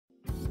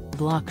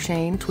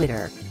Blockchain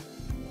Twitter.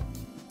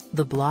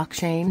 The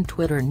blockchain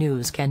Twitter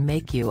news can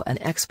make you an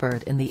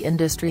expert in the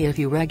industry if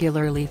you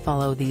regularly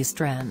follow these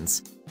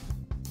trends.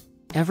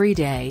 Every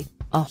day,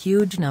 a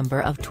huge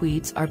number of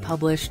tweets are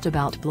published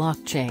about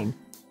blockchain.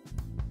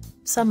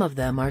 Some of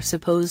them are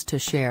supposed to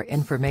share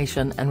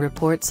information and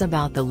reports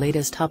about the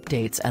latest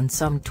updates, and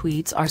some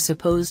tweets are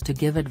supposed to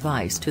give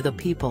advice to the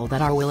people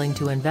that are willing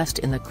to invest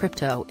in the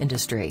crypto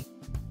industry.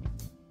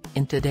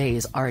 In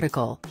today's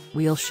article,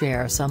 we'll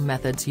share some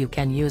methods you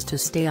can use to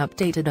stay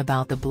updated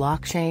about the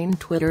blockchain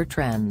Twitter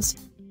trends.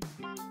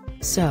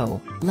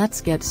 So,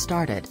 let's get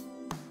started.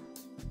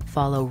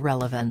 Follow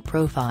relevant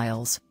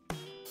profiles.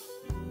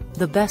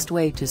 The best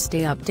way to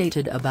stay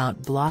updated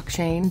about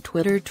blockchain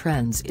Twitter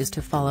trends is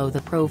to follow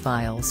the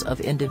profiles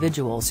of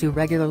individuals who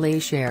regularly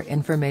share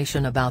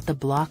information about the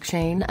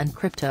blockchain and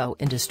crypto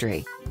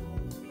industry.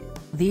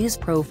 These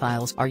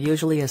profiles are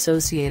usually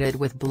associated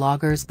with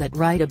bloggers that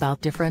write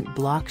about different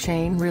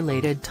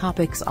blockchain-related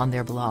topics on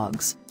their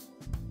blogs.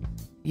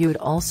 You'd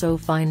also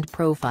find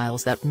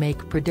profiles that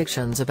make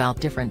predictions about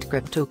different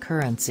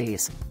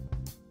cryptocurrencies.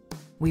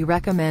 We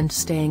recommend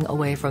staying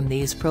away from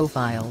these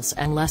profiles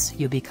unless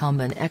you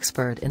become an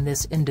expert in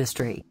this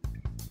industry.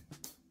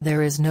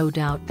 There is no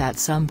doubt that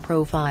some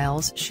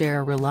profiles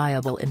share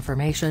reliable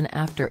information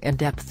after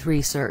in-depth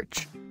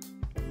research.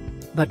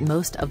 But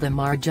most of them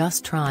are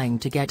just trying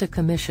to get a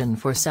commission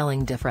for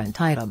selling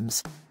different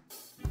items.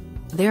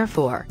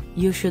 Therefore,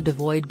 you should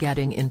avoid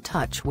getting in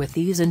touch with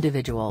these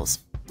individuals.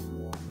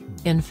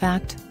 In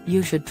fact,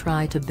 you should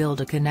try to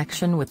build a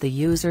connection with the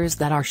users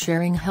that are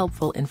sharing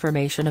helpful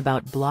information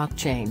about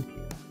blockchain.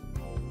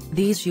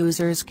 These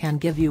users can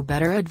give you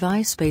better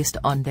advice based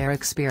on their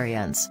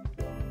experience.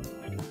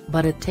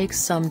 But it takes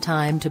some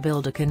time to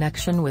build a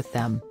connection with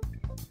them.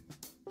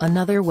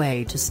 Another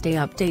way to stay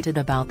updated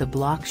about the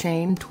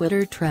blockchain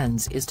Twitter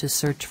trends is to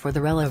search for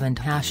the relevant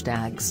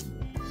hashtags.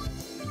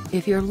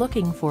 If you're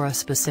looking for a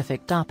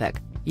specific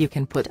topic, you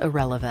can put a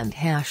relevant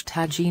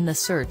hashtag in the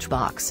search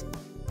box.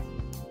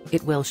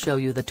 It will show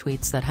you the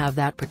tweets that have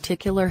that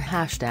particular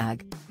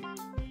hashtag.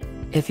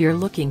 If you're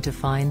looking to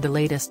find the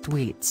latest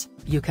tweets,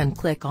 you can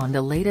click on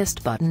the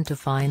latest button to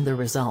find the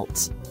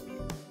results.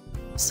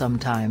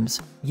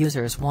 Sometimes,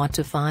 users want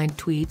to find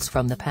tweets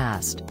from the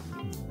past.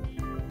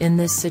 In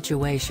this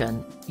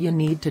situation, you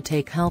need to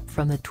take help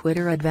from the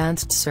Twitter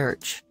Advanced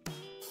Search.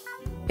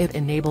 It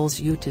enables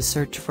you to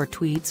search for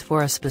tweets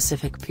for a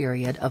specific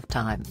period of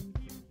time.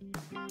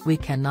 We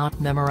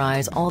cannot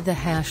memorize all the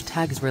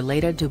hashtags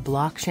related to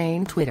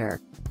blockchain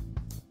Twitter.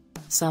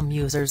 Some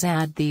users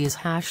add these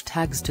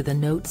hashtags to the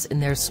notes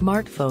in their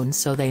smartphones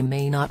so they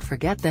may not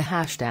forget the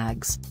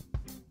hashtags.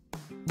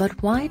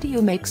 But why do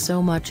you make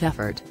so much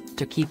effort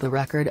to keep a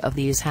record of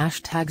these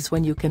hashtags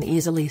when you can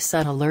easily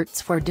set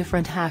alerts for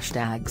different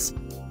hashtags?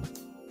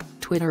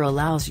 Twitter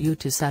allows you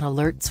to set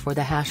alerts for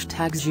the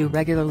hashtags you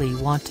regularly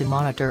want to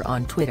monitor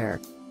on Twitter.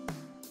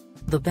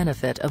 The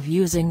benefit of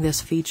using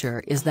this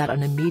feature is that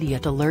an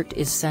immediate alert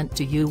is sent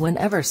to you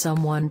whenever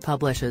someone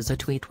publishes a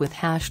tweet with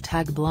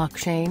hashtag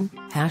blockchain,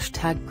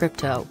 hashtag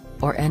crypto,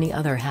 or any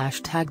other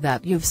hashtag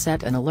that you've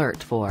set an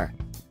alert for.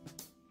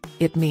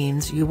 It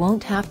means you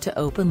won't have to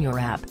open your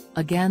app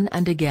again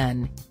and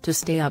again to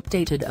stay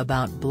updated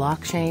about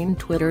blockchain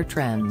Twitter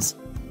trends.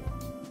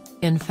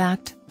 In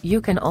fact, you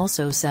can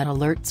also set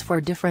alerts for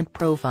different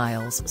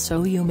profiles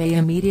so you may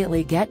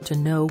immediately get to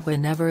know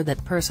whenever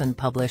that person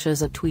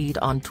publishes a tweet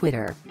on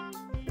Twitter.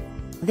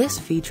 This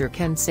feature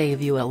can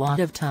save you a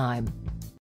lot of time.